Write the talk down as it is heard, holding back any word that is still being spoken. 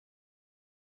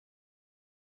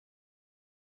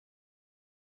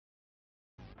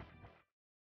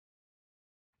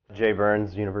Jay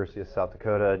Burns, University of South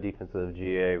Dakota, defensive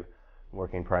GA,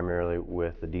 working primarily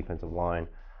with the defensive line.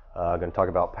 I'm going to talk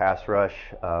about pass rush,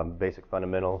 basic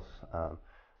fundamentals.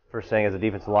 First thing, as a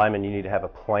defensive lineman, you need to have a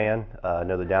plan,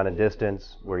 know the down and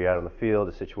distance, where you're at on the field,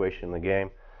 the situation in the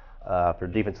game. For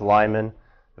defensive linemen,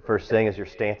 the first thing is your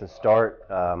stance and start,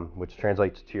 which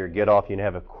translates to your get off. You need to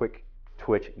have a quick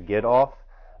twitch get off.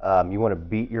 You want to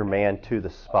beat your man to the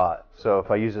spot. So if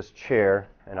I use this chair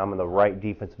and I'm in the right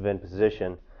defensive end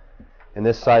position, and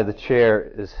this side of the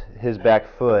chair is his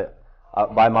back foot,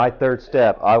 by my third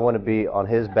step, I want to be on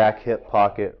his back hip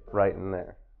pocket right in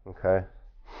there. Okay?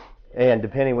 And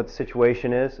depending what the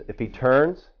situation is, if he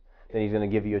turns, then he's going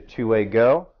to give you a two-way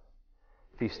go.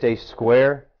 If he stays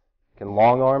square, you can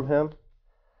long arm him.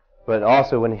 But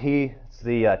also when it's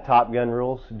the Top Gun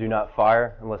rules, do not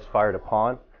fire unless fired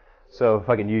upon. So if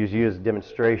I can use you as a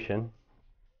demonstration.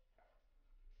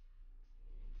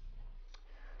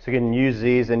 So you can use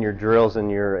these in your drills and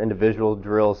your individual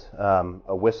drills,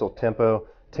 a whistle tempo.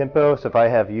 So if I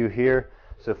have you here,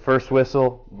 so first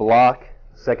whistle, block,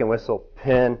 second whistle,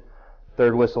 pin,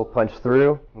 third whistle, punch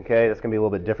through. Okay, that's going to be a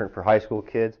little bit different for high school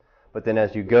kids. But then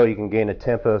as you go, you can gain a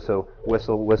tempo. So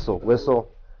whistle, whistle,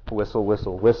 whistle, whistle,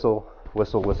 whistle, whistle,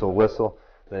 whistle, whistle, whistle.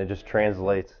 Then it just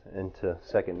translates into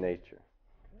second nature.